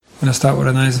I'm going to start with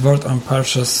a nice word on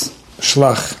Parshas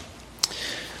Shlach.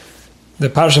 The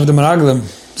Parsha of the Meraglim.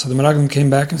 So the Meraglim came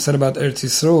back and said about Eretz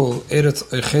Yisrael, Eretz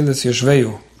Oicheles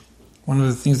Yoshveyu. One of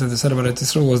the things that they said about Eretz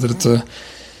Yisrael was that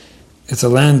it's a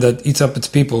land that eats up its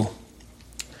people.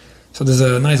 So there's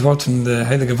a nice word from the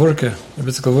Heilige Wurke, the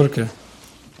Biblical Wurke.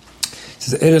 It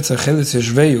says Eretz Oicheles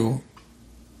Yoshveyu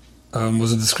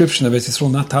was a description of Eretz Yisrael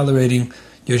not tolerating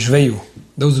Yoshveyu,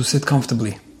 those who sit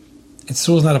comfortably.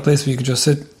 Yisrael is not a place where you can just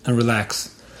sit and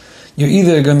relax. You're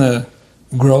either going to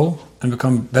grow and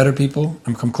become better people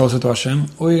and become closer to Hashem,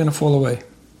 or you're going to fall away.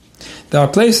 There are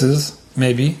places,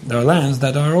 maybe, there are lands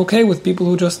that are okay with people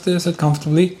who just sit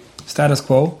comfortably, status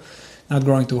quo, not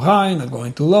growing too high, not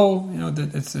going too low. You know,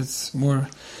 it's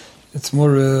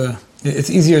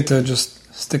easier to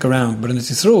just stick around. But in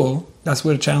Yisrael, that's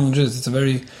where the challenge is. It's a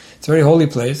very holy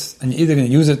place, and you're either going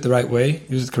to use it the right way,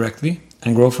 use it correctly,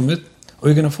 and grow from it, or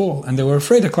you're going to fall. And they were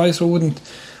afraid that Klal Yisrael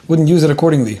wouldn't use it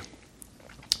accordingly.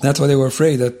 That's why they were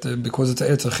afraid that because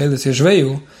it's a Cheles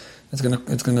Yeshveyu, it's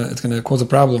going to cause a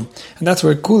problem. And that's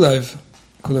where Kulev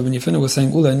ben Yefina was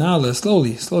saying, Ulay Nala,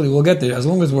 slowly we'll get there. As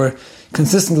long as we're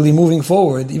consistently moving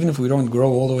forward, even if we don't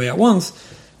grow all the way at once,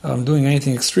 doing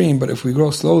anything extreme, but if we grow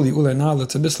slowly, Ulay Nala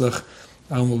Tzabislach,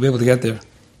 we'll be able to get there.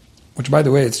 Which, by the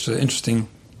way, it's an interesting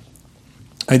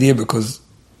idea because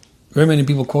very many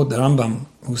people quote the Rambam,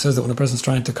 who says that when a person's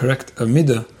trying to correct a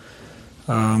midah,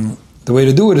 the way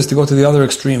to do it is to go to the other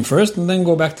extreme first and then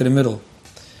go back to the middle.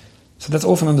 So that's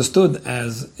often understood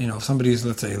as, if somebody's,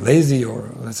 let's say, lazy, or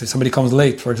let's say somebody comes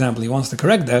late, for example, he wants to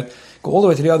correct that, go all the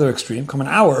way to the other extreme, come an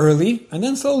hour early, and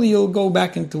then slowly you'll go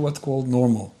back into what's called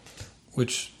normal,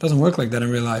 which doesn't work like that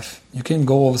in real life. You can't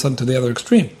go all of a sudden to the other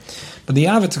extreme. But the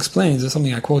Avitz explains, there's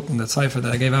something I quote in that cipher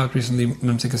that I gave out recently,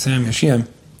 Memsik Hashem Yashiem.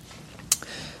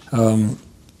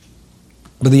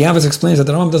 But the Avitz explains that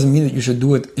the Rambam doesn't mean that you should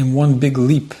do it in one big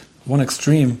leap, one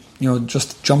extreme,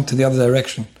 just jump to the other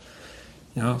direction.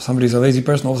 If somebody's a lazy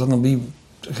person, all of a sudden they'll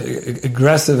be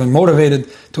aggressive and motivated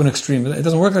to an extreme. It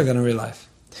doesn't work like that in real life.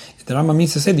 The Rambam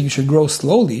means to say that you should grow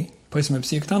slowly,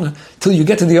 till you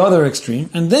get to the other extreme,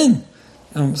 and then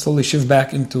slowly shift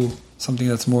back into something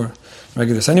that's more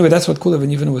regular. So anyway, that's what Kulev ben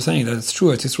Yefina was saying, that it's true.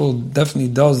 Yisrael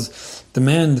definitely does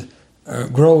demand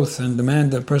growth and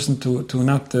demand a person to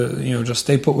not just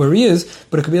stay put where he is,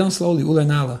 but it could be done slowly, Ulay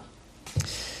Nala.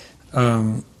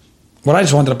 What I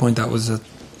just wanted to point out was that,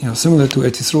 similar to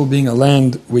Eretz Yisrael being a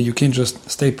land where you can't just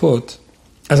stay put,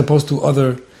 as opposed to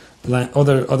other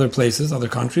places, other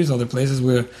countries, other places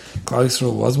where Klal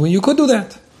Yisrael was, where you could do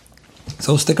that.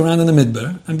 So stick around in the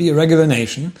Midbar and be a regular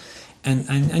nation,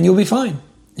 and you'll be fine.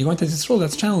 You're going to Eretz Yisrael,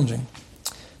 that's challenging.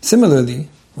 Similarly,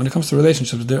 when it comes to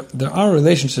relationships, there are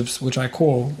relationships which I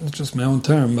call, it's just my own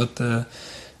term, but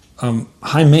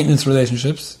high maintenance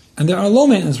relationships, and there are low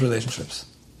maintenance relationships.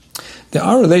 There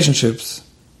are relationships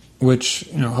which,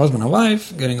 husband and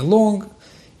wife, getting along,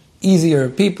 easier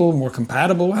people, more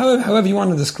compatible, however you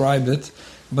want to describe it,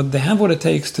 but they have what it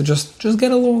takes to just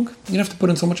get along. You don't have to put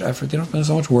in so much effort, you don't have to put in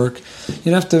so much work,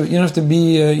 you don't have to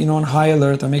be on high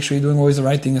alert and make sure you're doing always the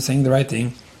right thing and saying the right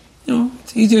thing.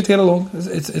 It's easier to get along.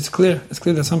 It's clear. It's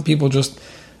clear that some people just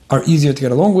are easier to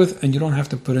get along with, and you don't have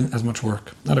to put in as much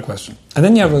work. Not a question. And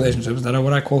then you have relationships that are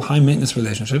what I call high maintenance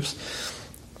relationships,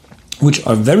 which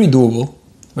are very doable,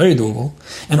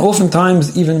 and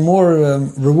oftentimes even more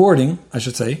rewarding, I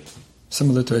should say,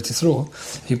 similar to Eretz Yisrael.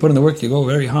 If you put in the work, you go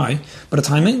very high, but it's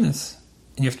high maintenance,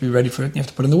 and you have to be ready for it, and you have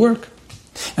to put in the work.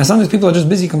 And sometimes people are just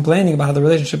busy complaining about how the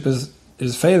relationship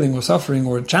is failing or suffering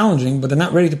or challenging, but they're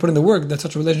not ready to put in the work that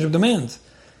such a relationship demands.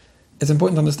 It's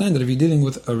important to understand that if you're dealing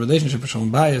with a relationship with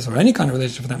shalom bayis, or any kind of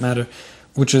relationship for that matter,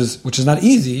 which is not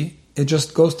easy, it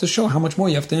just goes to show how much more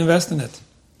you have to invest in it.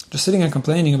 Just sitting and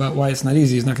complaining about why it's not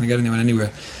easy is not going to get anyone anywhere.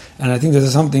 And I think this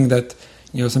is something that,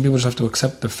 some people just have to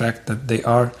accept the fact that they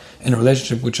are in a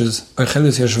relationship which is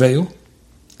Oicheles Yeshveyu.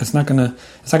 It's not going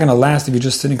to last if you're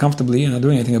just sitting comfortably and not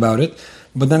doing anything about it.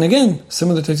 But then again,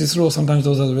 similar to Yisrael, sometimes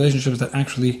those are the relationships that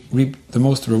actually reap the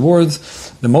most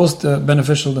rewards, the most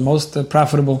beneficial, the most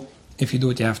profitable, if you do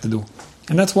what you have to do.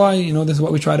 And that's why, this is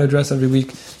what we try to address every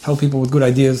week, help people with good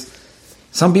ideas.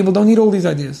 Some people don't need all these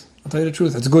ideas. I'll tell you the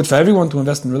truth. It's good for everyone to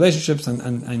invest in relationships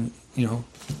and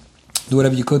do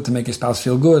whatever you could to make your spouse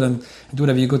feel good and do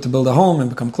whatever you could to build a home and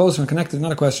become closer and connected,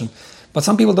 not a question. But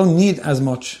some people don't need as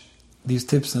much these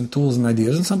tips and tools and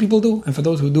ideas, and some people do. And for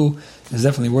those who do, it's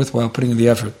definitely worthwhile putting in the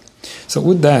effort. So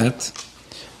with that,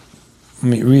 let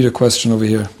me read a question over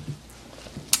here.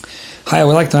 Hi, I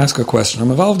would like to ask a question. I'm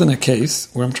involved in a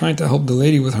case where I'm trying to help the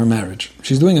lady with her marriage.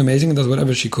 She's doing amazing and does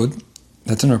whatever she could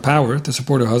that's in her power to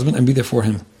support her husband and be there for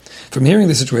him. From hearing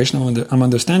the situation, I'm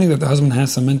understanding that the husband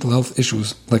has some mental health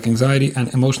issues, like anxiety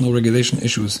and emotional regulation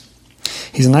issues.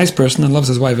 He's a nice person and loves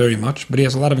his wife very much, but he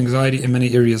has a lot of anxiety in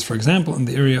many areas. For example, in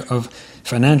the area of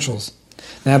financials.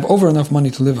 They have over enough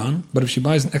money to live on, but if she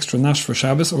buys an extra nash for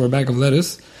Shabbos or a bag of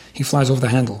lettuce, he flies off the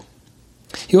handle.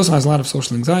 He also has a lot of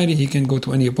social anxiety. He can't go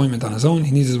to any appointment on his own.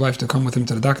 He needs his wife to come with him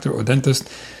to the doctor or dentist,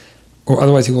 or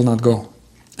otherwise he will not go.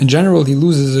 In general, he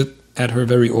loses it at her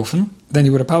very often. Then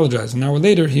he would apologize. An hour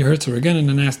later, he hurts her again in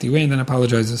a nasty way and then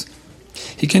apologizes.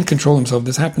 He can't control himself.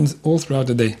 This happens all throughout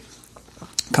the day.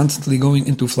 Constantly going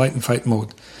into flight and fight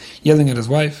mode. Yelling at his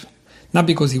wife, not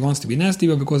because he wants to be nasty,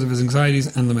 but because of his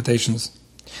anxieties and limitations.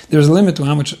 There is a limit to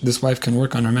how much this wife can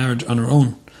work on her marriage on her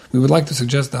own. We would like to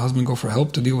suggest the husband go for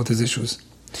help to deal with his issues.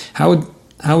 How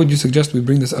would you suggest we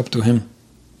bring this up to him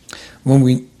when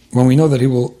we know that he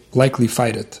will likely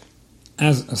fight it?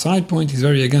 As a side point, he's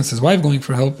very against his wife going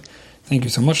for help. Thank you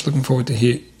so much. Looking forward to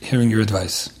hearing your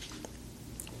advice.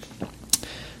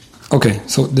 Okay,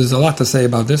 so there's a lot to say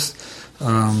about this.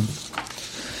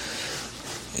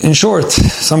 In short,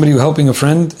 somebody helping a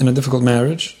friend in a difficult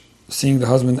marriage, seeing the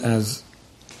husband as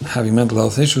having mental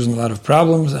health issues and a lot of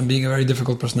problems, and being a very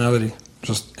difficult personality,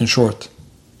 just in short.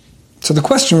 So the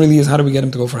question really is, how do we get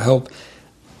him to go for help?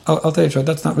 I'll tell you,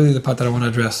 that's not really the part that I want to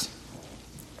address.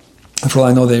 For all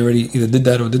I know, they already either did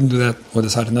that or didn't do that, or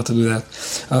decided not to do that.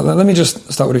 Let me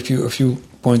just start with a few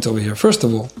points over here. First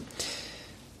of all,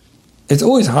 it's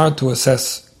always hard to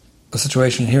assess a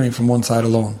situation hearing from one side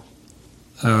alone.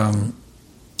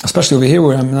 Especially over here,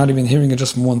 where I'm not even hearing it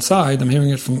just from one side, I'm hearing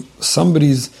it from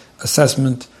somebody's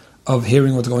assessment of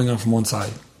hearing what's going on from one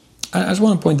side. I just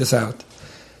want to point this out.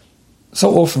 So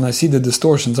often I see the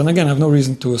distortions, and again, I have no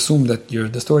reason to assume that you're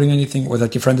distorting anything, or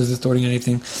that your friend is distorting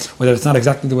anything, or that it's not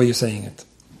exactly the way you're saying it.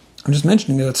 I'm just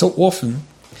mentioning that so often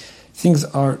things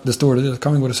are distorted, they're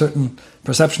coming with a certain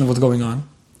perception of what's going on.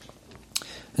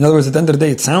 In other words, at the end of the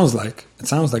day, it sounds like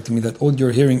to me that all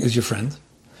you're hearing is your friend.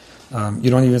 You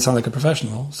don't even sound like a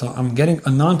professional. So I'm getting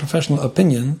a non-professional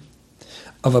opinion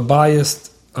of a biased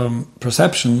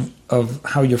perception of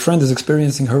how your friend is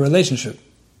experiencing her relationship.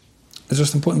 It's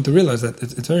just important to realize that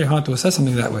it's very hard to assess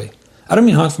something that way. I don't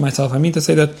mean hard for myself. I mean to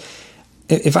say that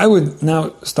if I would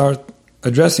now start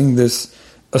addressing this,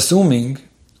 assuming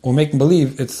or making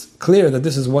believe it's clear that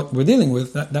this is what we're dealing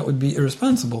with, that would be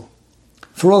irresponsible.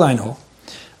 For all I know,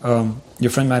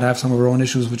 your friend might have some of her own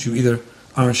issues which you either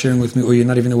aren't sharing with me or you're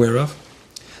not even aware of.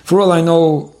 For all I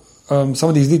know, some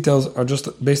of these details are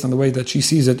just based on the way that she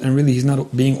sees it, and really he's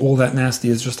not being all that nasty.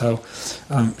 It's just how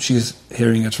she's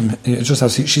hearing it from. It's just how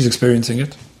she's experiencing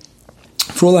it.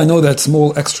 For all I know, that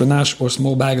small extra nash or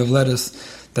small bag of lettuce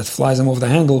that flies him over the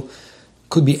handle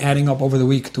could be adding up over the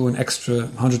week to an extra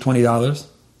 $120.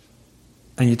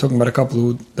 And you're talking about a couple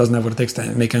who doesn't have what it takes to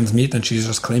make ends meet, and she's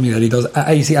just claiming that he does.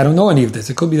 You see, I don't know any of this.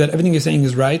 It could be that everything you're saying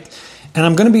is right, and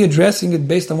I'm going to be addressing it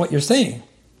based on what you're saying.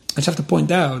 I just have to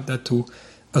point out that to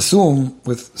assume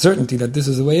with certainty that this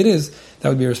is the way it is, that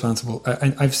would be irresponsible.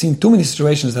 I've seen too many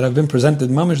situations that have been presented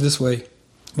mamish this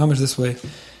way,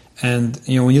 and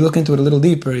when you look into it a little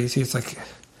deeper, you see it's like,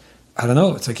 I don't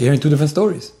know, it's like you're hearing two different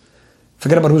stories.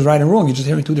 Forget about who's right and wrong. You're just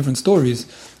hearing two different stories.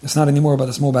 It's not anymore about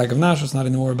the small bag of nash. It's not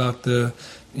anymore about the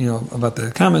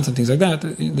comments and things like that.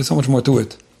 There's so much more to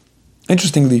it.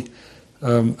 Interestingly,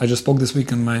 I just spoke this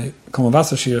week in my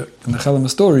Komavasa Shir in the Chelem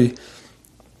story.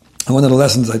 And one of the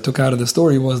lessons I took out of the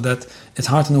story was that it's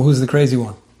hard to know who's the crazy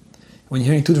one. When you're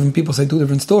hearing two different people say two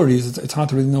different stories, it's hard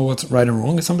to really know what's right and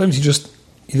wrong. And sometimes you just,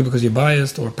 either because you're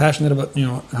biased or passionate about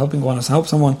want to help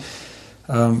someone,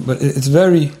 but it's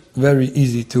very, very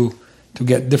easy to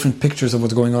get different pictures of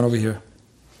what's going on over here.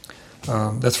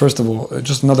 That's first of all.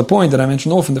 Just another point that I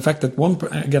mentioned often, the fact that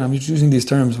again, I'm using these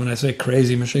terms when I say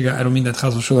crazy, Meshiga, I don't mean that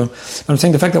chas v'shulam. But I'm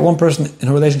saying the fact that one person in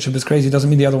a relationship is crazy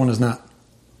doesn't mean the other one is not.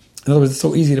 In other words, it's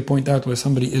so easy to point out where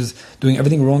somebody is doing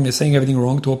everything wrong, is saying everything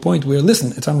wrong, to a point where,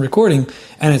 listen, it's on recording,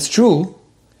 and it's true,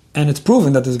 and it's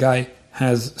proven that this guy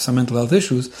has some mental health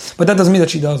issues, but that doesn't mean that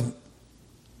she doesn't.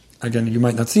 Again, you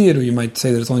might not see it, or you might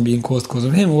say that it's only being caused because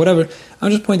of him, or whatever.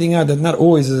 I'm just pointing out that not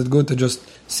always is it good to just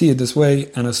see it this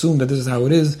way and assume that this is how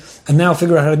it is, and now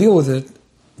figure out how to deal with it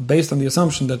based on the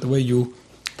assumption that the way you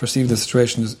perceive the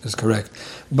situation is correct.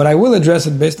 But I will address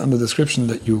it based on the description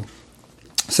that you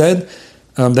said,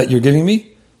 that you're giving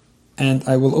me, and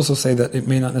I will also say that it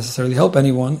may not necessarily help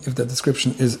anyone if that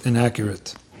description is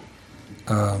inaccurate.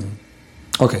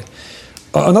 Okay.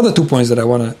 Another 2 points that I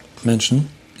want to mention,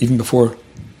 even before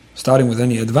starting with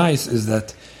any advice, is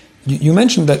that you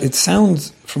mentioned that it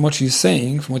sounds, from what she's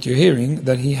saying, from what you're hearing,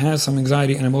 that he has some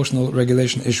anxiety and emotional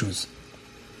regulation issues.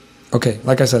 Okay,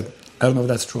 like I said, I don't know if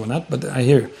that's true or not, but I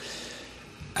hear.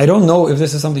 I don't know if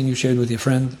this is something you shared with your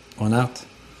friend or not.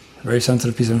 A very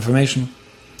sensitive piece of information.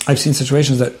 I've seen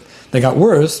situations that they got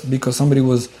worse because somebody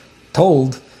was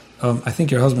told, I think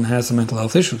your husband has some mental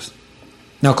health issues.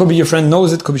 Now, could be your friend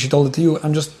knows it, could be she told it to you.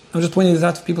 I'm just pointing this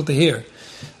out for people to hear.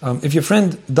 If your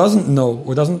friend doesn't know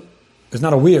or is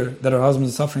not aware that her husband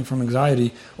is suffering from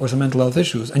anxiety or some mental health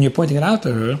issues, and you're pointing it out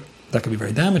to her, that could be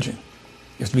very damaging.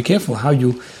 You have to be careful how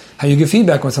you give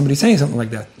feedback when somebody's saying something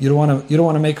like that. You don't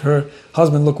want to make her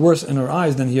husband look worse in her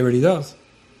eyes than he already does.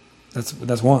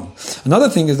 That's one. Another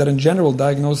thing is that in general,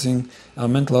 diagnosing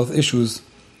mental health issues,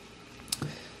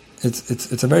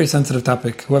 it's a very sensitive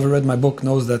topic. Whoever read my book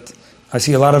knows that I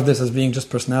see a lot of this as being just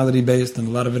personality based, and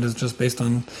a lot of it is just based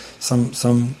on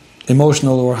some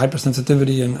emotional or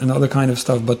hypersensitivity and other kind of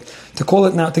stuff. But to call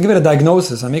it now, to give it a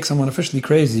diagnosis and make someone officially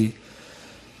crazy,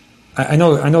 I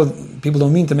know people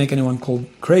don't mean to make anyone called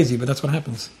crazy, but that's what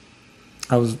happens.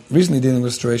 I was recently dealing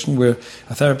with a situation where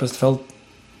a therapist felt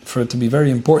for it to be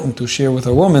very important to share with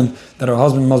a woman that her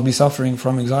husband must be suffering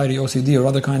from anxiety, OCD, or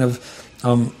other kind of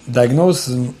diagnosis,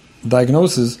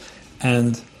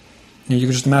 and you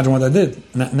can just imagine what that did.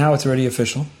 Now it's already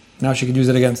official. Now she could use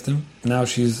it against him. Now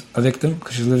she's a victim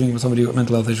because she's living with somebody with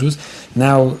mental health issues.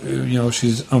 Now,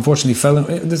 she's unfortunately felon.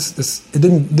 It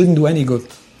didn't do any good.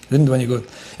 It didn't do any good.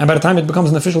 And by the time it becomes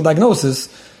an official diagnosis,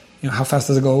 how fast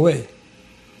does it go away?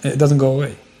 It doesn't go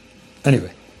away.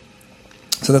 Anyway,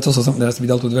 so that's also something that has to be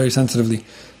dealt with very sensitively.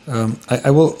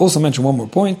 I will also mention one more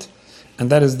point, and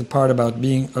that is the part about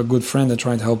being a good friend and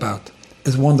trying to help out.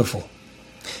 It's wonderful.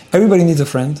 Everybody needs a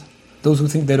friend. Those who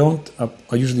think they don't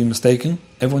are usually mistaken.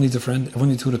 Everyone needs a friend. Everyone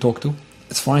needs who to talk to.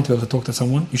 It's fine to be able to talk to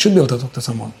someone. You should be able to talk to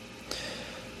someone.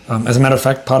 As a matter of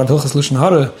fact, part of Hilchas Lashon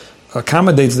Hara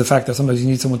accommodates the fact that sometimes you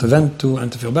need someone to vent to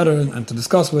and to feel better and to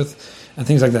discuss with and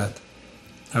things like that.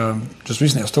 Just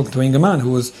recently I was talking to a young man who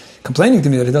was complaining to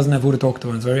me that he doesn't have who to talk to,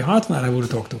 and it's very hard to not have who to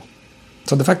talk to.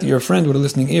 So the fact that you're a friend with a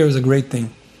listening ear is a great thing.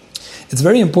 It's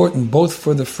very important both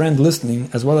for the friend listening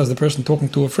as well as the person talking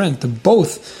to a friend to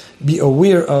both be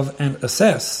aware of and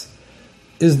assess,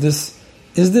 is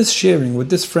this sharing with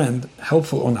this friend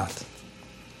helpful or not?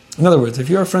 In other words, if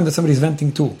you're a friend that somebody's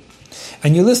venting to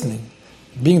and you're listening,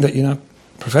 being that you're not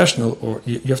professional, or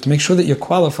you have to make sure that you're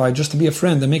qualified just to be a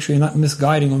friend and make sure you're not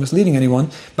misguiding or misleading anyone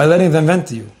by letting them vent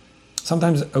to you.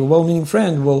 Sometimes a well-meaning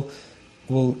friend will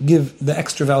give the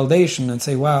extra validation and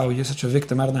say, wow, you're such a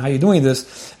victim, I don't know how you're doing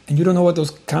this, and you don't know what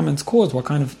those comments cause, what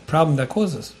kind of problem that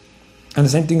causes. And the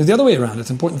same thing is the other way around.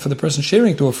 It's important for the person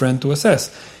sharing to a friend to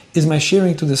assess, is my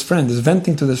sharing to this friend, is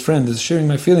venting to this friend, is sharing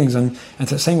my feelings and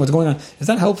saying what's going on, is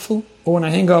that helpful? Or when I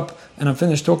hang up and I'm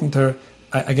finished talking to her,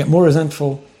 I get more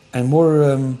resentful and more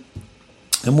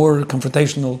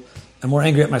confrontational and more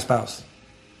angry at my spouse.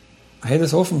 I hear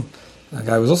this often. A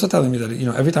guy was also telling me that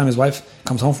every time his wife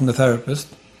comes home from the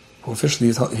therapist, who officially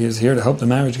is here to help the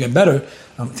marriage get better,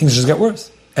 things just get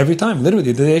worse. Every time,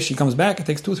 literally, the day she comes back, it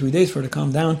takes 2-3 days for her to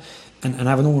calm down and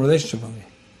have a normal relationship with me.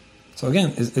 So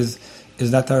again, is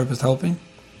that therapist helping?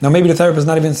 Now maybe the therapist is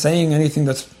not even saying anything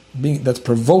that's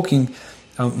provoking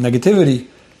negativity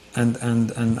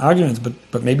and arguments,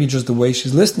 but maybe just the way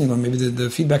she's listening, or maybe the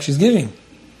feedback she's giving.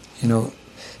 So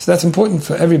that's important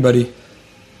for everybody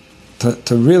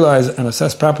to realize and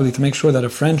assess properly, to make sure that a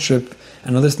friendship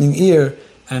and a listening ear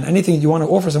and anything you want to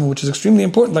offer someone, which is extremely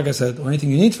important, like I said, or anything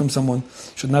you need from someone,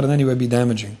 should not in any way be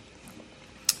damaging.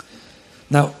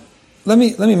 Now, let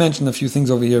me mention a few things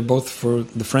over here, both for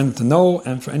the friend to know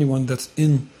and for anyone that's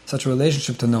in such a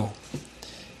relationship to know.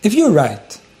 If you're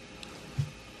right,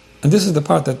 and this is the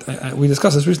part that we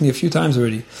discussed this recently a few times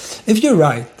already, if you're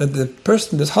right that the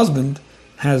person, this husband,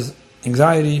 has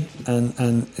anxiety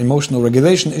and emotional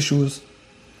regulation issues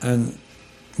and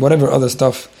whatever other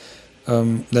stuff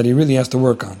that he really has to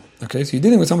work on. Okay, so you're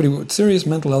dealing with somebody with serious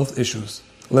mental health issues,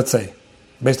 let's say,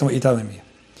 based on what you're telling me.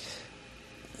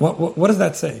 What does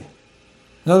that say?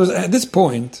 In other words, at this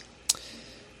point,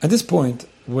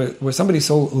 where somebody's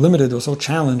so limited or so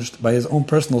challenged by his own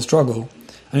personal struggle,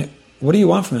 what do you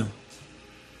want from him?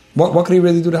 What could he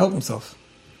really do to help himself?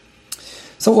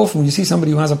 So often when you see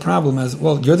somebody who has a problem as,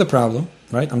 well, you're the problem,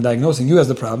 right? I'm diagnosing you as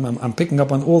the problem. I'm picking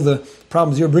up on all the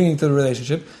problems you're bringing to the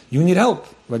relationship. You need help.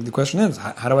 Like the question is,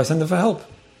 how do I send him for help?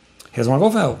 He doesn't want to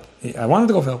go for help. I want him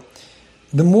to go for help.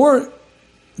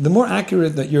 The more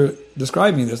accurate that you're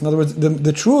describing this, in other words,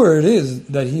 the truer it is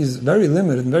that he's very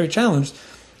limited and very challenged,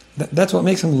 that's what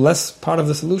makes him less part of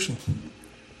the solution.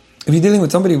 If you're dealing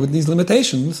with somebody with these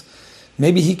limitations,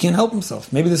 maybe he can't help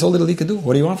himself. Maybe there's so little he could do.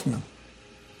 What do you want from him?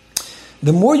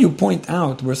 The more you point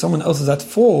out where someone else is at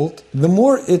fault, the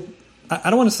more I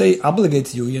don't want to say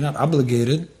obligates you, you're not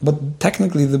obligated, but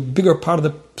technically the bigger part of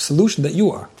the solution that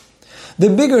you are. The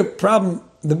bigger part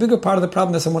of the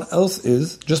problem that someone else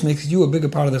is, just makes you a bigger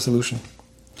part of the solution.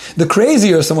 The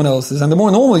crazier someone else is, and the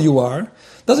more normal you are,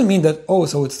 doesn't mean that,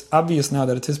 so it's obvious now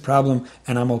that it's his problem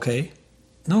and I'm okay.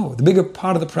 No, the bigger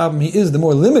part of the problem he is, the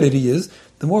more limited he is,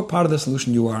 the more part of the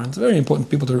solution you are. And it's very important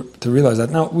for people to realize that.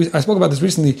 Now, I spoke about this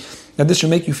recently, that this should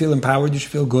make you feel empowered, you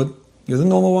should feel good. You're the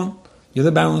normal one, you're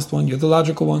the balanced one, you're the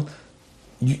logical one.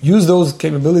 Use those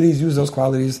capabilities, use those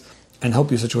qualities, and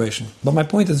help your situation. But my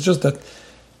point is just that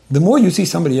the more you see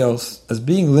somebody else as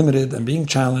being limited and being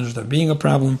challenged and being a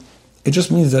problem, it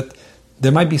just means that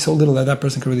there might be so little that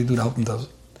person can really do to help themselves.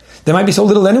 There might be so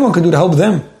little anyone can do to help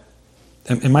them.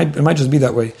 It might just be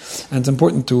that way. And it's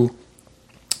important to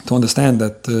understand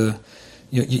that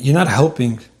you're not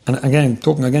helping, and again,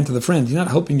 talking again to the friend, you're not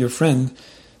helping your friend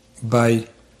by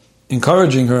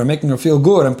encouraging her and making her feel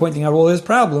good and pointing out all his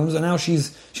problems, and now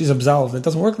she's absolved. It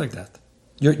doesn't work like that.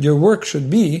 Your work should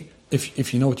be,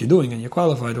 if you know what you're doing and you're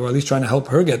qualified, or at least trying to help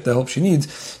her get the help she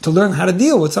needs, to learn how to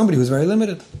deal with somebody who's very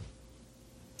limited.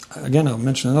 Again, I'll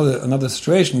mention another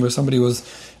situation where somebody was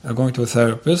going to a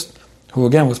therapist who,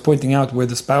 again, was pointing out where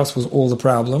the spouse was all the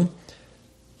problem,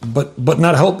 but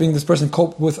not helping this person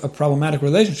cope with a problematic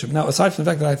relationship. Now, aside from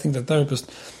the fact that I think the therapist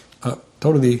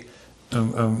totally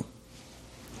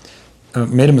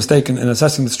made a mistake in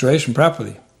assessing the situation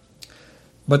properly.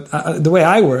 But the way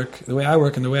I work and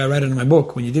the way I write it in my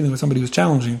book, when you're dealing with somebody who's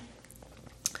challenging,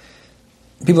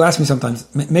 people ask me sometimes,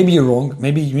 maybe you're wrong,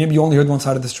 maybe you only heard one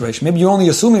side of the situation, maybe you're only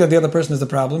assuming that the other person is the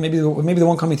problem, maybe the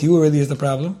one coming to you really is the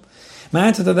problem. My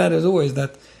answer to that is always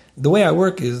that the way I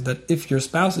work is that if your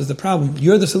spouse is the problem,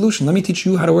 you're the solution. Let me teach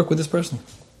you how to work with this person.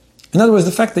 In other words,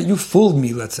 the fact that you fooled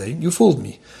me, let's say, you fooled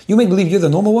me. You make believe you're the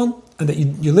normal one and that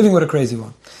you're living with a crazy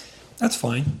one. That's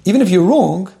fine. Even if you're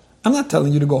wrong, I'm not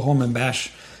telling you to go home and bash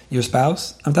your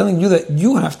spouse. I'm telling you that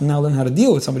you have to now learn how to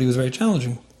deal with somebody who's very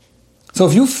challenging. So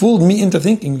if you fooled me into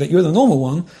thinking that you're the normal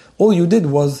one, all you did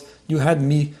was you had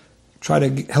me try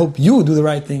to help you do the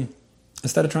right thing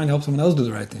instead of trying to help someone else do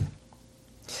the right thing.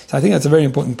 So I think that's a very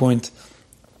important point,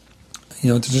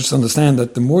 to just understand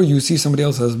that the more you see somebody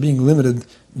else as being limited,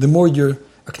 the more you're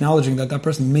acknowledging that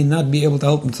person may not be able to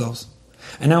help themselves.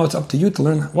 And now it's up to you to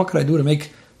learn, what could I do to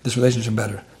make this relationship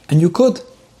better? And you could.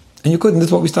 And this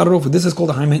is what we started off with. This is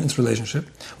called a high maintenance relationship,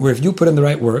 where if you put in the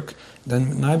right work,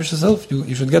 then yourself,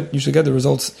 you should get the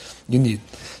results you need.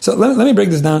 So let me break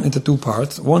this down into two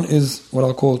parts. One is what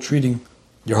I'll call treating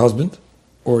your husband,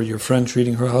 or your friend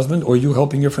treating her husband, or you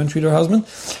helping your friend treat her husband.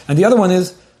 And the other one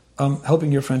is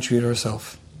helping your friend treat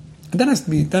herself. And that has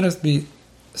to be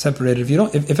separated.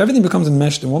 If everything becomes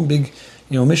enmeshed in one big,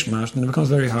 mishmash, then it becomes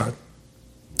very hard.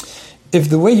 If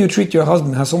the way you treat your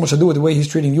husband has so much to do with the way he's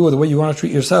treating you or the way you want to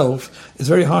treat yourself, it's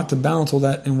very hard to balance all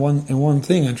that in one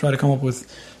thing and try to come up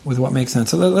with what makes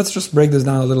sense. So let's just break this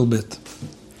down a little bit.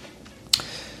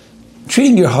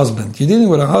 Treating your husband. You're dealing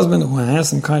with a husband who has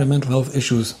some kind of mental health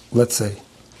issues, let's say.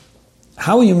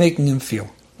 How are you making him feel?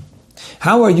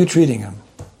 How are you treating him?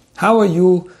 How are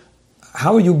you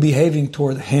behaving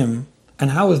toward him? And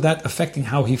how is that affecting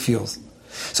how he feels?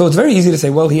 So it's very easy to say,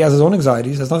 well, he has his own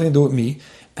anxieties, has nothing to do with me,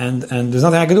 and there's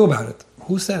nothing I can do about it.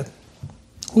 Who said?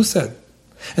 And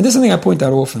this is something I point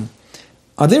out often.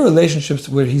 Are there relationships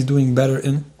where he's doing better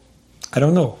in? I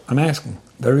don't know. I'm asking.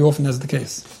 Very often that's the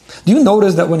case. Do you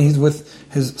notice that when he's with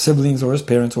his siblings or his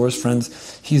parents or his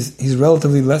friends, he's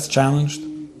relatively less challenged?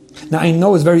 Now, I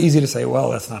know it's very easy to say,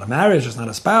 well, that's not a marriage, it's not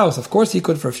a spouse. Of course he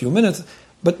could for a few minutes,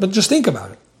 but just think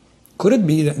about it. Could it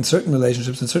be that in certain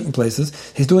relationships, in certain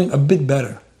places, he's doing a bit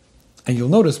better? And you'll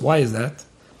notice, why is that?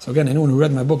 So again, anyone who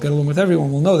read my book, Get Along with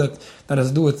Everyone, will know that has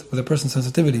to do with a person's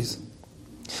sensitivities.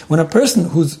 When a person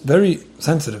who's very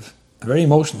sensitive, very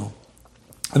emotional,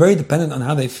 very dependent on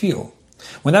how they feel,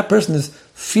 when that person is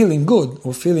feeling good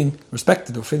or feeling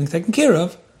respected or feeling taken care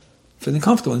of, feeling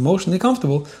comfortable, emotionally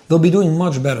comfortable, they'll be doing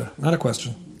much better, not a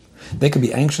question. They could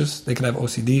be anxious, they could have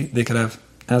OCD, they could have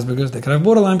Asperger's, they could have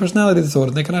borderline personality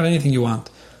disorder, they could have anything you want.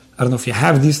 I don't know if you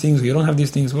have these things or you don't have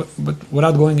these things, but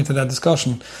without going into that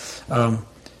discussion,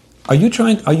 are you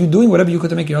doing whatever you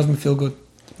could to make your husband feel good?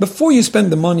 Before you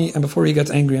spend the money and before he gets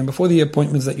angry and before the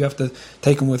appointments that you have to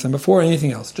take him with and before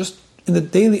anything else, just in the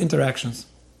daily interactions,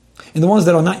 in the ones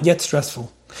that are not yet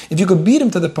stressful. If you could beat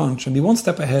him to the punch and be one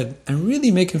step ahead and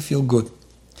really make him feel good,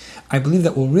 I believe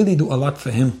that will really do a lot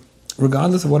for him,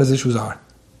 regardless of what his issues are.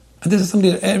 And this is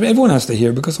something that everyone has to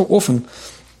hear, because so often,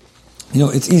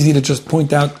 it's easy to just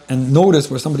point out and notice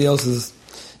where somebody else is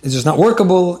just not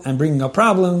workable and bringing up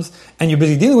problems, and you're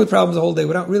busy dealing with problems the whole day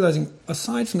without realizing,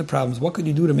 aside from the problems, what could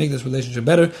you do to make this relationship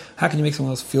better? How can you make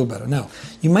someone else feel better? Now,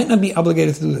 you might not be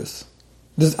obligated to do this.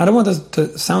 I don't want this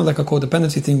to sound like a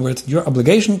codependency thing where it's your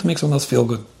obligation to make someone else feel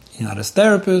good. You're not his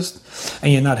therapist,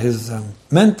 and you're not his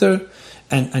mentor,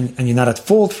 and you're not at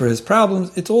fault for his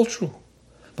problems. It's all true.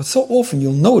 But so often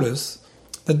you'll notice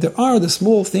that there are the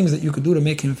small things that you could do to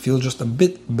make him feel just a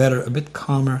bit better, a bit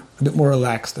calmer, a bit more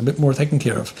relaxed, a bit more taken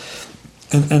care of.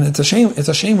 And it's a shame. It's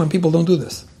a shame when people don't do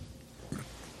this.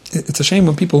 It's a shame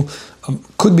when people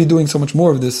could be doing so much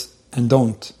more of this and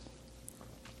don't.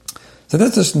 So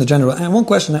that's just in the general. And one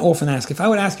question I often ask, if I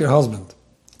would ask your husband,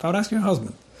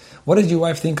 what does your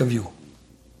wife think of you?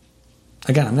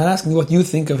 Again, I'm not asking what you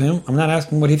think of him. I'm not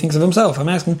asking what he thinks of himself. I'm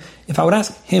asking, if I would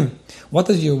ask him, what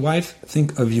does your wife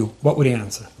think of you? What would he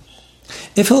answer?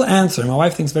 If he'll answer, my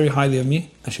wife thinks very highly of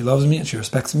me, and she loves me, and she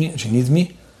respects me, and she needs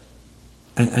me,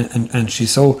 and she's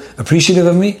so appreciative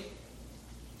of me,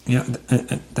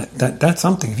 that's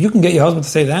something. If you can get your husband to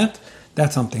say that,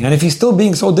 that's something. And if he's still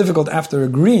being so difficult after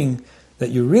agreeing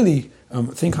that you really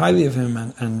think highly of him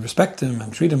and respect him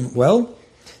and treat him well,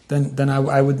 then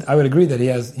I would agree that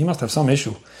he must have some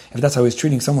issue if that's how he's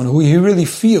treating someone who he really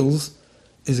feels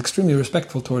is extremely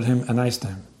respectful toward him and nice to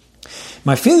him.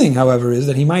 My feeling, however, is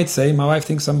that he might say, my wife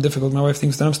thinks I'm difficult, my wife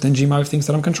thinks that I'm stingy, my wife thinks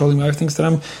that I'm controlling, my wife thinks that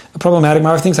I'm problematic,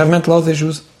 my wife thinks I have mental health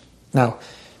issues. Now,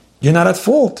 you're not at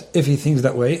fault if he thinks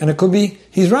that way, and it could be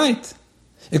he's right.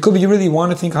 It could be you really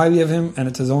want to think highly of him, and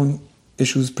it's his own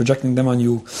issues projecting them on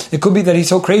you. It could be that he's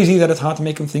so crazy that it's hard to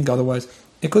make him think otherwise.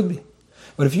 It could be.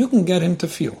 But if you can get him to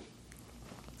feel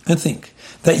and think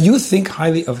that you think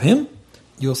highly of him,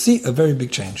 you'll see a very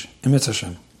big change in Mitzvah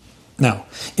Hashem. Now,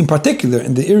 in particular,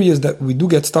 in the areas that we do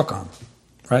get stuck on,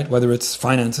 right? Whether it's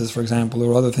finances, for example,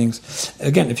 or other things.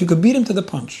 Again, if you could beat him to the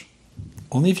punch,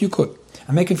 only if you could,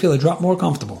 and make him feel a drop more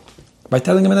comfortable by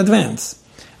telling him in advance,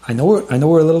 I know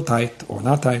we're a little tight or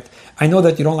not tight. I know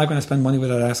that you don't like when I spend money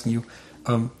without asking you.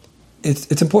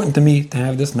 It's important to me to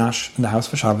have this nash in the house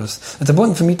for Shabbos. It's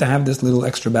important for me to have this little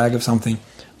extra bag of something.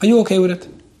 Are you okay with it?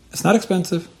 It's not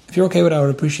expensive. If you're okay with it, I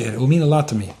would appreciate it. It will mean a lot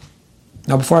to me.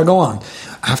 Now, before I go on,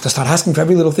 I have to start asking for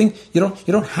every little thing. You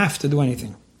don't have to do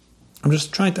anything. I'm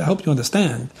just trying to help you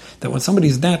understand that when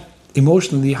somebody's that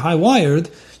emotionally high-wired,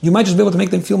 you might just be able to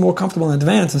make them feel more comfortable in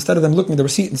advance instead of them looking at the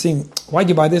receipt and saying, why'd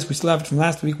you buy this? We still have it from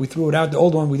last week. We threw it out. The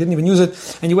old one, we didn't even use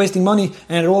it. And you're wasting money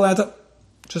and it all adds up.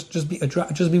 Just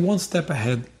be one step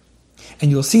ahead.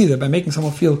 And you'll see that by making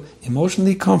someone feel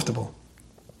emotionally comfortable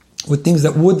with things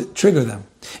that would trigger them.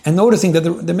 And noticing that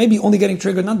they may be only getting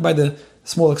triggered not by the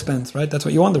small expense, right? That's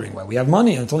what you're wondering. Well, we have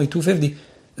money and it's only $2.50.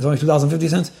 It's only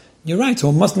 $2.50. You're right. So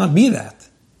it must not be that.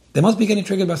 They must be getting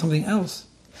triggered by something else.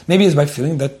 Maybe it's by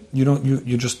feeling that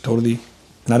you're just totally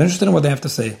not interested in what they have to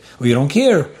say, or you don't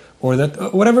care, or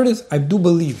that whatever it is. I do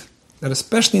believe that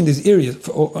especially in these areas,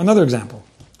 for another example,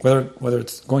 whether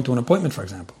it's going to an appointment, for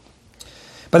example.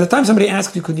 By the time somebody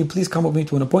asks you, could you please come with me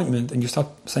to an appointment, and you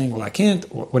stop saying, well, I can't.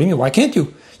 What do you mean? Why can't you?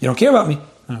 You don't care about me.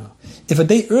 No. If a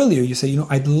day earlier you say,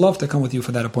 I'd love to come with you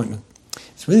for that appointment.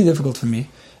 It's really difficult for me,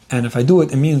 and if I do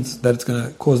it, it means that it's going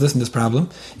to cause this and this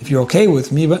problem. If you're okay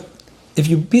with me, but if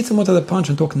you beat someone to the punch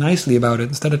and talk nicely about it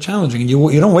instead of challenging, and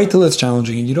you don't wait till it's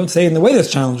challenging, and you don't say it in the way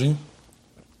that's challenging,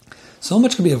 so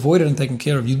much can be avoided and taken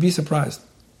care of. You'd be surprised.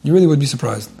 You really would be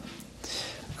surprised.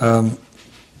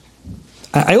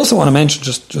 I also want to mention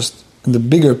just in the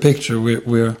bigger picture,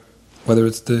 where whether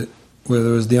it's the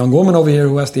young woman over here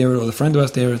who has to hear it or the friend who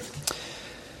has to hear it,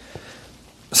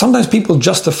 sometimes people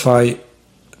justify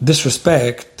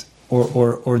disrespect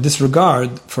or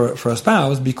disregard for a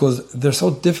spouse because they're so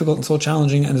difficult and so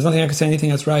challenging, and there's nothing I can say anything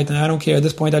that's right, and I don't care. At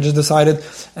this point, I just decided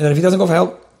that if he doesn't go for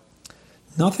help,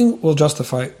 nothing will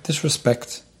justify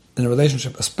disrespect in a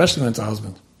relationship, especially when it's a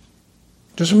husband.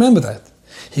 Just remember that.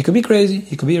 He could be crazy,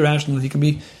 he could be irrational, he could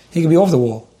be off the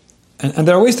wall. And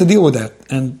there are ways to deal with that.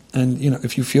 And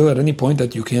if you feel at any point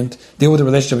that you can't deal with a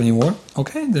relationship anymore,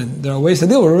 okay, then there are ways to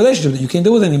deal with a relationship that you can't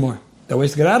deal with anymore. There are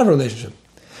ways to get out of a relationship.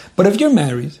 But if you're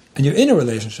married and you're in a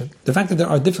relationship, the fact that there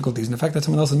are difficulties and the fact that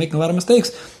someone else is making a lot of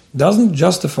mistakes doesn't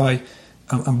justify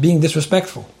being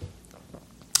disrespectful.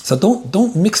 So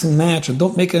don't mix and match, or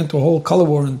don't make it into a whole color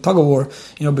war and tug of war,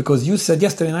 because you said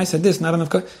yesterday and I said this, not enough.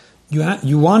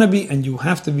 You want to be and you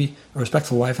have to be a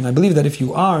respectful wife, and I believe that if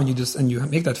you are and you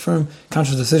make that firm,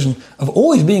 conscious decision of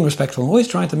always being respectful and always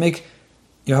trying to make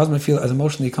your husband feel as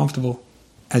emotionally comfortable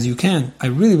as you can, I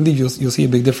really believe you'll see a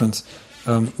big difference,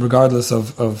 regardless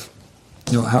of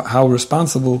how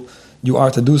responsible you are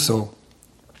to do so.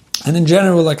 And in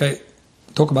general, like I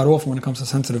talk about often when it comes to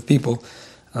sensitive people,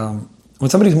 when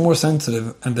somebody's more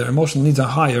sensitive and their emotional needs are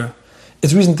higher,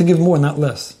 it's reason to give more, not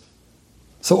less.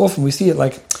 So often we see it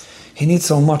like, he needs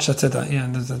so much, that's it.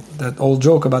 And there's that old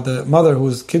joke about the mother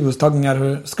whose kid was tugging at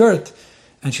her skirt,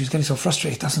 and she was getting so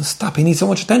frustrated. He doesn't stop. He needs so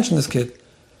much attention, this kid.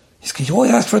 He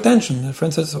always asks for attention. And the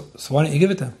friend says, so why don't you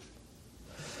give it to him?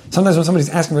 Sometimes when somebody's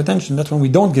asking for attention, that's when we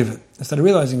don't give it. Instead of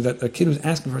realizing that a kid who's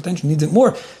asking for attention needs it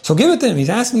more. So give it to him. He's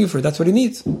asking you for it. That's what he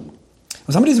needs. When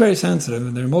somebody's very sensitive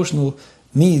and their emotional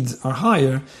needs are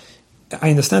higher, I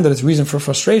understand that it's reason for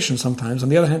frustration sometimes. On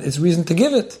the other hand, it's reason to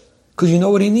give it because you know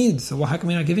what he needs. So how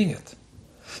come you're not giving it?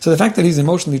 So the fact that he's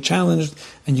emotionally challenged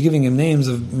and you're giving him names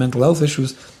of mental health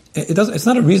issues, it's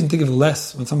not a reason to give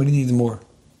less when somebody needs more.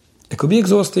 It could be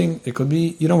exhausting. It could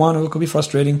be you don't want to. It could be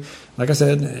frustrating. Like I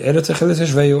said,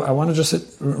 I want to just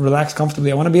sit, relax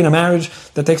comfortably. I want to be in a marriage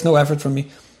that takes no effort from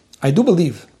me. I do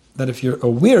believe that if you're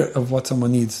aware of what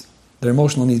someone needs, their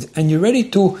emotional needs, and you're ready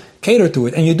to cater to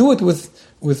it, and you do it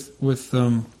with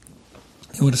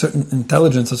a certain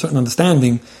intelligence, a certain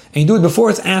understanding, and you do it before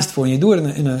it's asked for, and you do it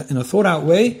in a thought out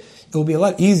way, it will be a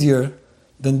lot easier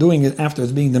than doing it after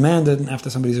it's being demanded, and after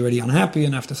somebody's already unhappy,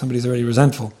 and after somebody's already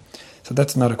resentful. So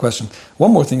that's not a question.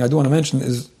 One more thing I do want to mention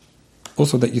is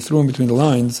also that you threw in between the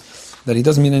lines that he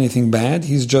doesn't mean anything bad.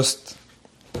 He's just,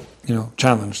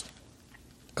 challenged.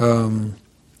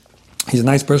 He's a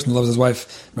nice person who loves his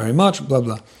wife very much, blah,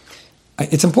 blah.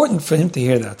 It's important for him to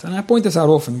hear that. And I point this out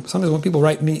often. Sometimes when people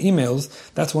write me emails,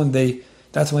 that's when they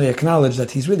acknowledge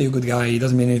that he's really a good guy, he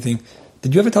doesn't mean anything.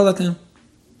 Did you ever tell that to him?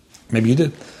 Maybe you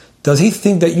did. Does he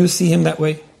think that you see him that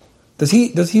way? Does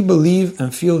he believe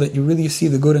and feel that you really see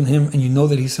the good in him and you know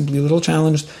that he's simply a little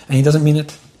challenged and he doesn't mean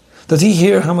it? Does he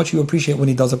hear how much you appreciate when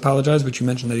he does apologize, which you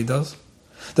mentioned that he does?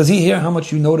 Does he hear how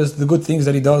much you notice the good things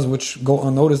that he does, which go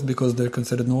unnoticed because they're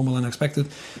considered normal and expected?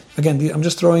 Again, I'm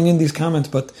just throwing in these comments,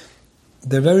 but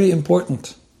they're very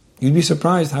important. You'd be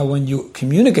surprised how when you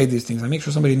communicate these things, I make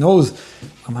sure somebody knows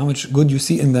how much good you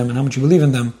see in them and how much you believe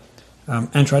in them,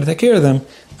 and try to take care of them,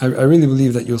 I really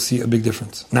believe that you'll see a big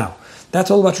difference. Now, that's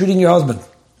all about treating your husband.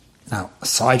 Now,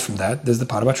 aside from that, there's the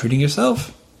part about treating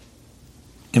yourself.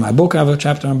 In my book, I have a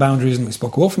chapter on boundaries, and we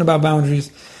spoke often about boundaries.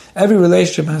 Every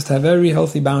relationship has to have very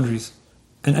healthy boundaries.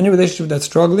 And any relationship that's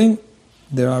struggling,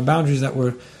 there are boundaries that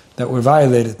were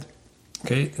violated.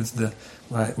 Okay? It's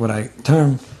what I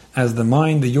term as the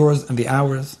mine, the yours, and the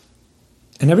ours.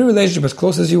 In every relationship, as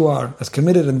close as you are, as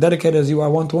committed and dedicated as you are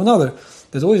one to another,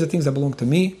 there's always the things that belong to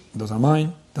me, those are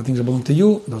mine. The things that belong to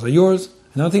you, those are yours.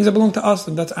 And other things that belong to us,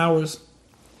 and that's ours.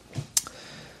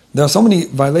 There are so many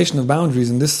violations of boundaries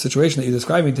in this situation that you're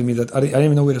describing to me that I didn't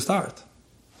even know where to start.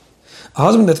 A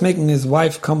husband that's making his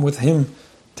wife come with him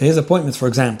to his appointments, for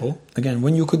example, again,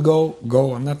 when you could go.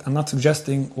 I'm not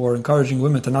suggesting or encouraging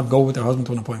women to not go with their husband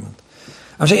to an appointment.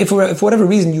 I'm saying if for whatever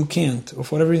reason you can't, or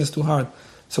for whatever reason it's too hard,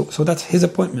 so that's his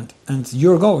appointment, and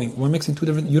you're going. We're mixing two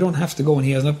different. You don't have to go when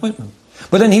he has an appointment,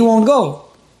 but then he won't go.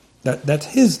 That's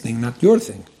his thing, not your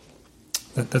thing.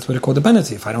 That's what they call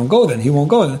dependency. If I don't go, then he won't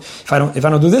go. If I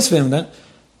don't do this for him, then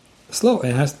slow.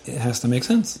 It has to make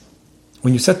sense.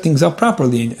 When you set things up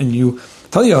properly and you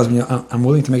tell your husband, I'm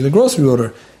willing to make the grocery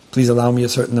order. Please allow me a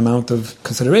certain amount of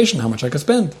consideration, how much I can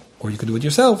spend, or you could do it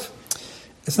yourself.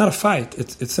 It's not a fight.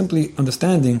 It's simply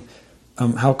understanding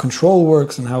how control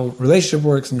works and how relationship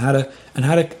works and how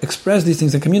to express these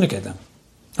things and communicate them.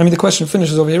 I mean, the question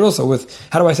finishes over here also with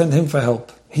how do I send him for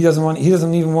help? He doesn't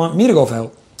even want me to go for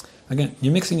help. Again,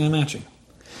 you're mixing and matching.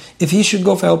 If he should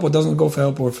go for help or doesn't go for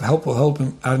help, or if help will help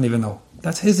him, I don't even know.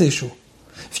 That's his issue.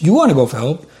 If you want to go for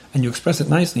help and you express it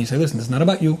nicely, you say, listen, it's not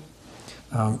about you.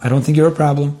 I don't think you're a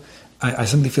problem. I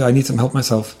simply feel I need some help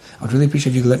myself. I would really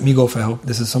appreciate if you could let me go for help.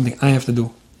 This is something I have to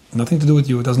do. Nothing to do with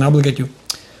you. It doesn't obligate you.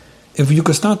 If you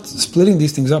could start splitting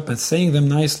these things up and saying them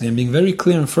nicely and being very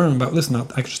clear and firm about, listen, I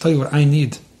can just tell you what I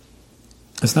need.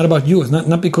 It's not about you. It's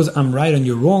not because I'm right and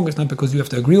you're wrong. It's not because you have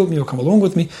to agree with me or come along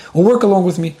with me or work along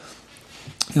with me.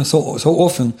 So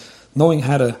often, knowing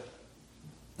how to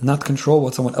not control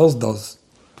what someone else does,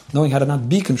 knowing how to not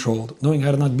be controlled, knowing how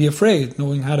to not be afraid,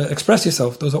 knowing how to express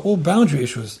yourself, those are all boundary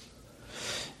issues.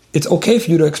 It's okay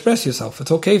for you to express yourself.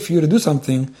 It's okay for you to do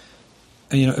something,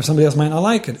 and if somebody else might not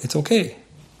like it, it's okay.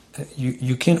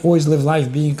 You can't always live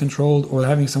life being controlled or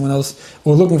having someone else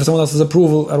or looking for someone else's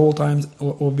approval at all times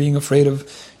or being afraid of,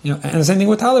 and the same thing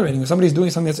with tolerating. If somebody's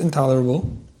doing something that's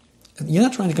intolerable, you're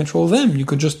not trying to control them. You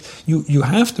could just, you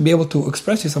have to be able to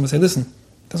express yourself and say, listen,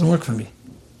 it doesn't work for me.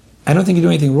 I don't think you do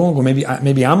anything wrong, or maybe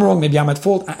I'm wrong, maybe I'm at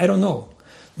fault. I don't know.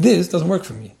 This doesn't work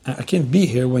for me. I can't be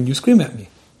here when you scream at me.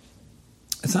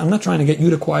 I'm not trying to get you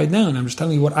to quiet down. I'm just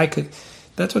telling you what I could.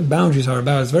 That's what boundaries are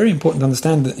about. It's very important to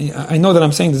understand. I know that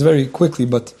I'm saying this very quickly,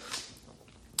 but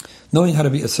knowing how to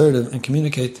be assertive and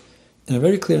communicate in a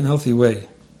very clear and healthy way.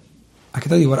 I can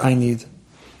tell you what I need.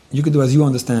 You could do as you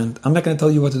understand. I'm not going to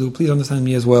tell you what to do. Please understand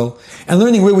me as well. And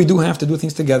learning where we do have to do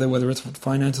things together, whether it's with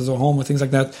finances or home or things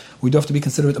like that, we do have to be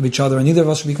considerate of each other, and neither of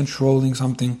us should be controlling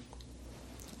something.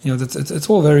 It's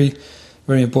all very,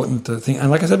 very important thing.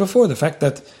 And like I said before, the fact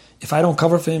that if I don't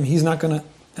cover for him, he's not going to,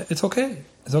 it's okay.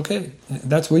 It's okay.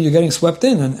 That's where you're getting swept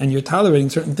in, and you're tolerating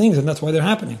certain things, and that's why they're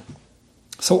happening.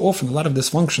 So often, a lot of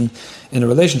dysfunction in a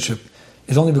relationship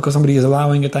is only because somebody is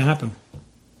allowing it to happen.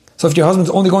 So if your husband's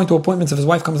only going to appointments if his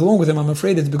wife comes along with him, I'm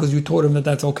afraid it's because you taught him that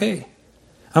that's okay.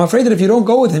 I'm afraid that if you don't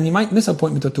go with him, he might miss an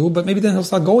appointment or two, but maybe then he'll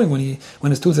start going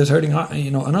when his tooth is hurting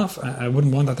enough. I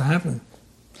wouldn't want that to happen.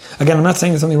 Again, I'm not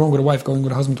saying there's something wrong with a wife going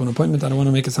with a husband to an appointment. I don't want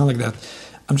to make it sound like that.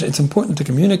 It's important to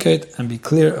communicate and be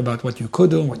clear about what you could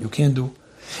do and what you can't do.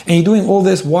 And you're doing all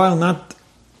this while not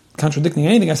contradicting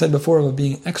anything I said before about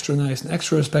being extra nice and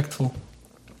extra respectful,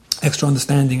 extra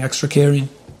understanding, extra caring.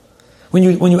 When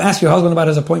you ask your husband about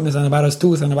his appointments and about his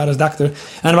tooth and about his doctor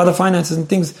and about the finances and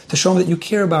things, to show him that you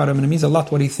care about him, and it means a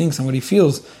lot what he thinks and what he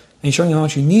feels, and you're showing him how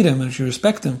much you need him and that you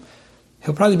respect him,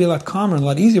 he'll probably be a lot calmer and a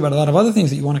lot easier about a lot of other things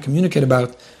that you want to communicate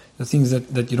about, the things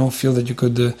that you don't feel that you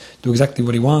could do exactly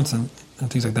what he wants and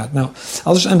things like that. Now,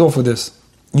 I'll just end off with this.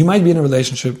 You might be in a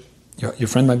relationship, your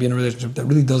friend might be in a relationship that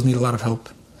really does need a lot of help.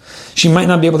 She might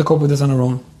not be able to cope with this on her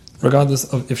own, regardless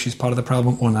of if she's part of the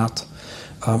problem or not.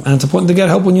 And it's important to get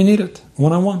help when you need it,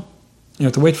 one-on-one.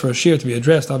 To wait for a shir to be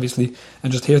addressed, obviously,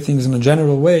 and just hear things in a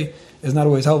general way is not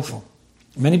always helpful.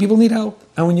 Many people need help,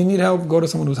 and when you need help, go to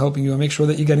someone who's helping you and make sure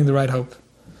that you're getting the right help.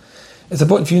 It's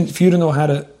important for you to know how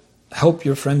to help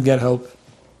your friend get help.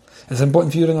 It's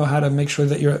important for you to know how to make sure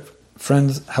that your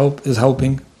friend's help is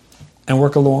helping and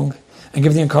work along and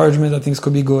give the encouragement that things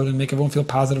could be good and make everyone feel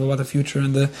positive about the future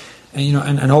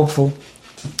and hopeful.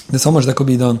 There's so much that could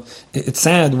be done. It's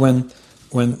sad when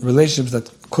relationships that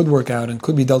could work out and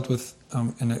could be dealt with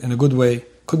in a good way,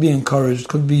 could be encouraged,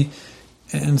 could be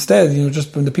instead,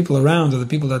 just when the people around or the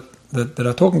people that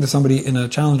are talking to somebody in a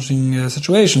challenging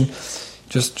situation,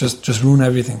 just ruin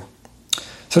everything.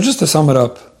 So just to sum it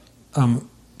up,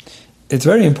 it's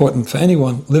very important for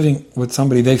anyone living with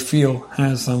somebody they feel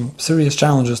has some serious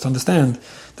challenges to understand.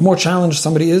 The more challenged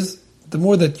somebody is, the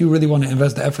more that you really want to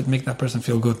invest the effort to make that person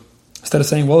feel good. Instead of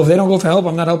saying, well, if they don't go for help,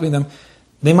 I'm not helping them.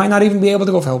 They might not even be able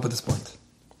to go for help at this point.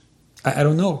 I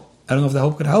don't know. I don't know if the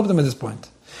help could help them at this point.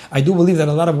 I do believe that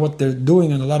a lot of what they're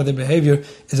doing and a lot of their behavior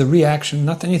is a reaction,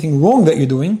 not to anything wrong that you're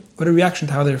doing, but a reaction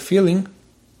to how they're feeling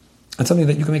and something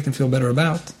that you can make them feel better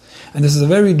about. And this is a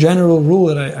very general rule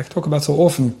that I talk about so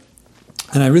often,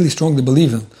 and I really strongly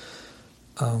believe in.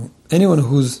 Anyone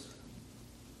who's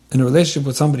in a relationship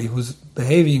with somebody who's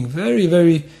behaving very,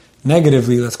 very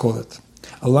negatively, let's call it,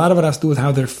 a lot of it has to do with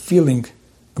how they're feeling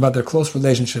about their close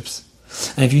relationships.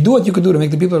 And if you do what you could do to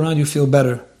make the people around you feel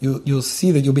better, you'll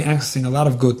see that you'll be accessing a lot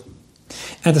of good.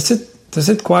 And to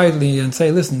sit quietly and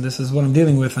say, listen, this is what I'm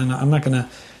dealing with, and I'm not going to,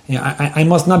 I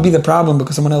must not be the problem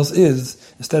because someone else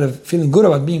is, instead of feeling good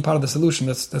about being part of the solution,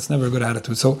 that's never a good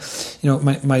attitude. So,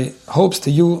 my hopes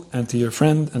to you and to your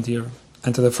friend and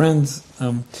to the friends,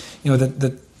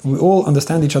 that we all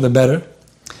understand each other better,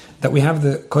 that we have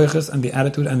the koiches and the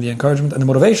attitude and the encouragement and the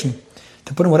motivation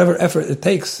to put in whatever effort it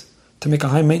takes to make a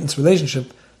high-maintenance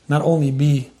relationship not only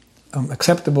be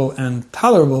acceptable and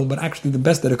tolerable, but actually the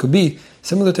best that it could be,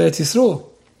 similar to Eretz Yisrael,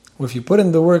 where if you put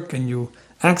in the work and you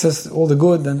access all the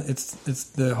good, then it's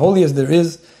the holiest there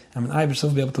is, and I will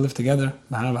be able to live together.